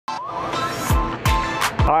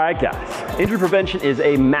All right, guys, injury prevention is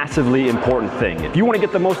a massively important thing. If you want to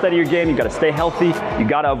get the most out of your game, you got to stay healthy, you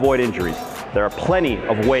got to avoid injuries. There are plenty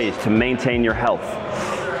of ways to maintain your health,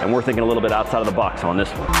 and we're thinking a little bit outside of the box on this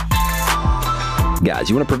one. Guys,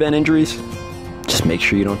 you want to prevent injuries? Just make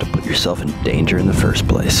sure you don't have to put yourself in danger in the first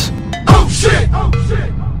place. Oh shit! Oh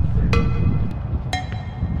shit!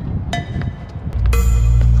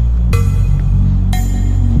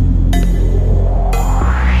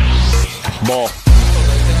 Ball.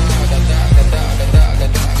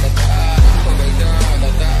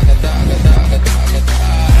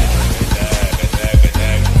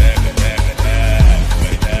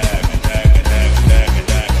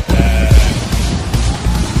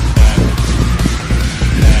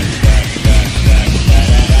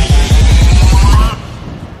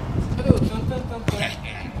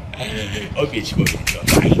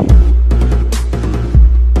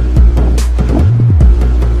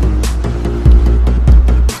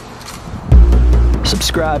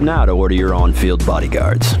 Subscribe now to order your on-field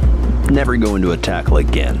bodyguards. Never go into a tackle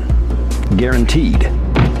again. Guaranteed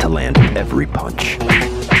to land every punch.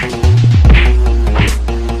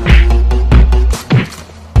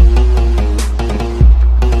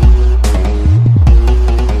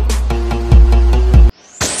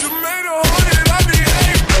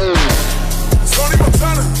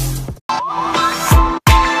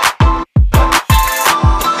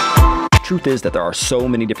 Truth is that there are so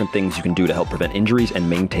many different things you can do to help prevent injuries and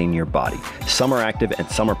maintain your body. Some are active and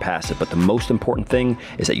some are passive, but the most important thing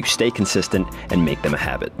is that you stay consistent and make them a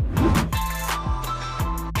habit.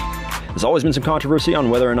 There's always been some controversy on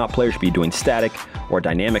whether or not players should be doing static or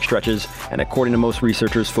dynamic stretches, and according to most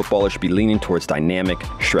researchers, footballers should be leaning towards dynamic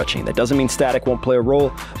stretching. That doesn't mean static won't play a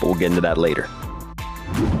role, but we'll get into that later.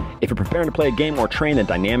 If you're preparing to play a game or train, then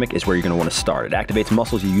dynamic is where you're going to want to start. It activates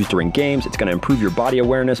muscles you use during games. It's going to improve your body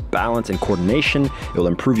awareness, balance, and coordination. It will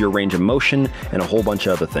improve your range of motion and a whole bunch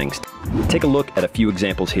of other things. Take a look at a few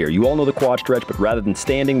examples here. You all know the quad stretch, but rather than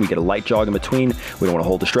standing, we get a light jog in between. We don't want to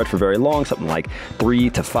hold the stretch for very long, something like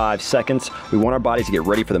 3 to 5 seconds. We want our bodies to get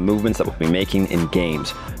ready for the movements that we'll be making in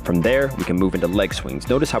games. From there, we can move into leg swings.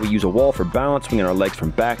 Notice how we use a wall for balance, swinging our legs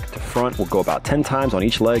from back to front. We'll go about 10 times on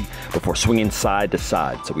each leg before swinging side to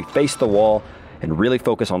side. So we face the wall and really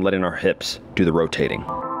focus on letting our hips do the rotating.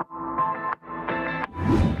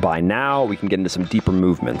 By now, we can get into some deeper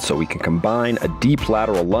movements, so we can combine a deep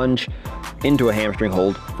lateral lunge into a hamstring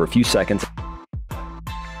hold for a few seconds,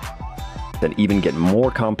 then even get more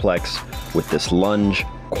complex with this lunge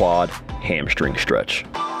quad hamstring stretch.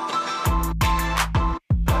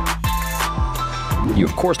 You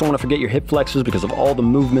of course don't want to forget your hip flexors because of all the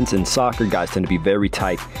movements in soccer. Guys tend to be very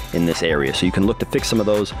tight in this area, so you can look to fix some of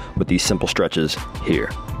those with these simple stretches here.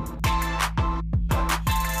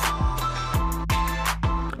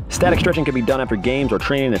 Static stretching can be done after games or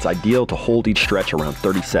training. It's ideal to hold each stretch around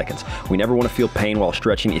 30 seconds. We never want to feel pain while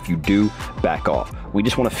stretching. If you do, back off. We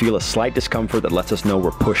just want to feel a slight discomfort that lets us know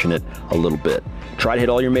we're pushing it a little bit. Try to hit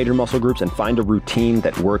all your major muscle groups and find a routine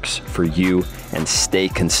that works for you and stay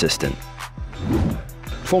consistent.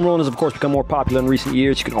 Foam rolling has of course become more popular in recent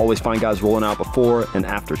years. You can always find guys rolling out before and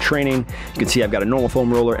after training. You can see I've got a normal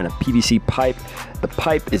foam roller and a PVC pipe. The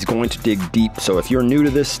pipe is going to dig deep, so if you're new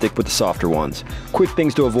to this, stick with the softer ones. Quick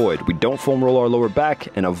things to avoid. We don't foam roll our lower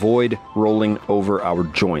back and avoid rolling over our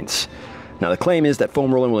joints. Now the claim is that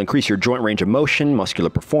foam rolling will increase your joint range of motion, muscular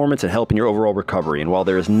performance, and help in your overall recovery. And while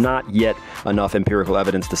there is not yet enough empirical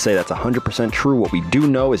evidence to say that's 100% true, what we do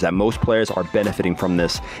know is that most players are benefiting from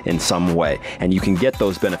this in some way. And you can get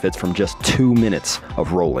those benefits from just 2 minutes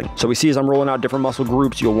of rolling. So we see as I'm rolling out different muscle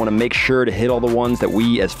groups, you'll want to make sure to hit all the ones that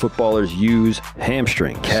we as footballers use: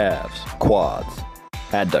 hamstring, calves, quads,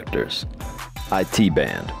 adductors, IT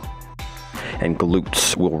band, and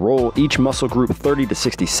glutes. We'll roll each muscle group 30 to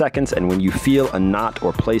 60 seconds, and when you feel a knot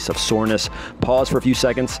or place of soreness, pause for a few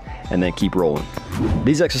seconds and then keep rolling.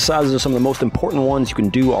 These exercises are some of the most important ones you can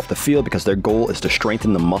do off the field because their goal is to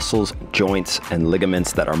strengthen the muscles, joints, and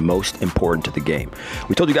ligaments that are most important to the game.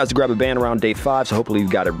 We told you guys to grab a band around day 5, so hopefully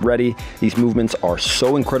you've got it ready. These movements are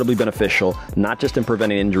so incredibly beneficial, not just in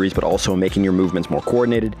preventing injuries, but also in making your movements more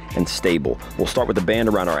coordinated and stable. We'll start with the band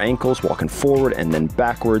around our ankles, walking forward and then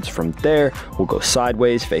backwards. From there, we'll go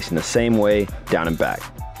sideways, facing the same way, down and back.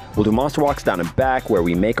 We'll do monster walks down and back where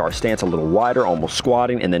we make our stance a little wider, almost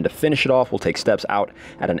squatting, and then to finish it off, we'll take steps out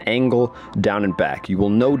at an angle, down and back. You will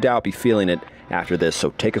no doubt be feeling it after this, so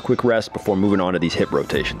take a quick rest before moving on to these hip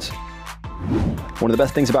rotations. One of the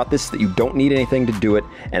best things about this is that you don't need anything to do it,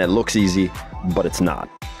 and it looks easy, but it's not.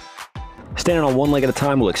 Standing on one leg at a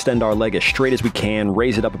time, we'll extend our leg as straight as we can,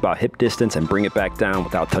 raise it up about hip distance, and bring it back down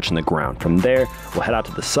without touching the ground. From there, we'll head out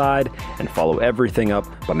to the side and follow everything up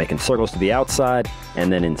by making circles to the outside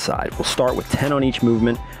and then inside. We'll start with 10 on each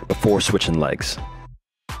movement before switching legs.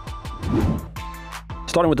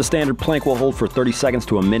 Starting with the standard plank, we'll hold for 30 seconds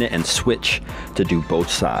to a minute and switch to do both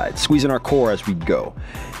sides, squeezing our core as we go.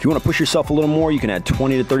 If you want to push yourself a little more, you can add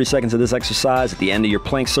 20 to 30 seconds of this exercise at the end of your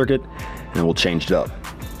plank circuit, and then we'll change it up.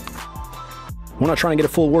 We're not trying to get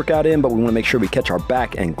a full workout in, but we want to make sure we catch our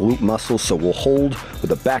back and glute muscles, so we'll hold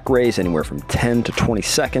with a back raise anywhere from 10 to 20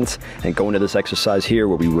 seconds and go into this exercise here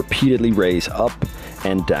where we repeatedly raise up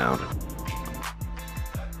and down.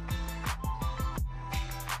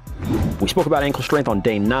 We spoke about ankle strength on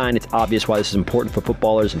day 9. It's obvious why this is important for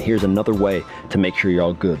footballers, and here's another way to make sure you're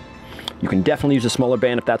all good. You can definitely use a smaller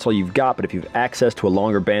band if that's all you've got, but if you have access to a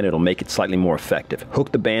longer band, it'll make it slightly more effective.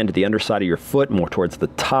 Hook the band to the underside of your foot, more towards the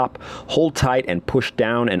top, hold tight and push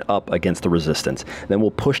down and up against the resistance. Then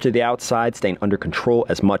we'll push to the outside, staying under control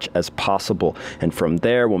as much as possible. And from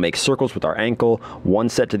there, we'll make circles with our ankle, one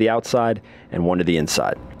set to the outside and one to the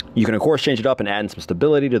inside. You can of course change it up and add in some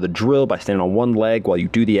stability to the drill by standing on one leg while you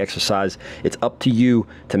do the exercise. It's up to you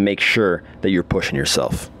to make sure that you're pushing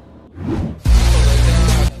yourself.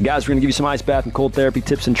 Guys, we're gonna give you some ice bath and cold therapy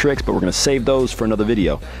tips and tricks, but we're gonna save those for another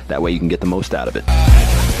video. That way you can get the most out of it.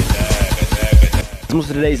 Most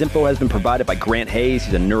of today's info has been provided by Grant Hayes.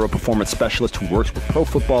 He's a neuroperformance specialist who works with pro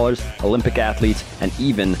footballers, Olympic athletes, and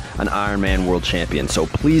even an Ironman world champion. So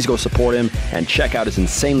please go support him and check out his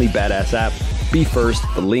insanely badass app, Be First.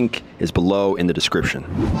 The link is below in the description.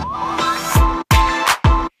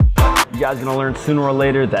 You guys are gonna learn sooner or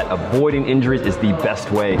later that avoiding injuries is the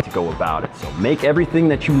best way to go about it. So make everything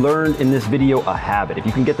that you learned in this video a habit. If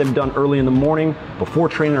you can get them done early in the morning, before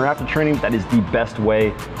training or after training, that is the best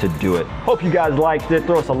way to do it. Hope you guys liked it.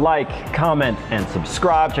 Throw us a like, comment, and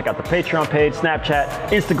subscribe. Check out the Patreon page, Snapchat,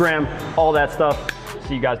 Instagram, all that stuff.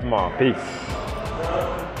 See you guys tomorrow. Peace.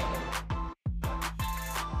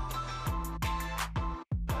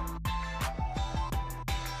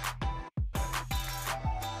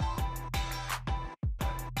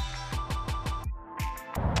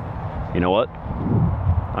 You know what?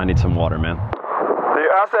 I need some water, man. The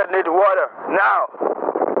asset need water now.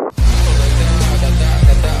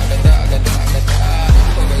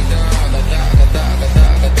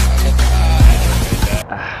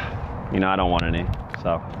 You know, I don't want any,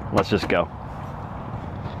 so let's just go.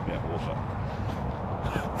 Yeah,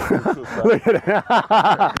 Look at it.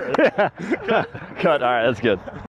 Cut. All right, that's good.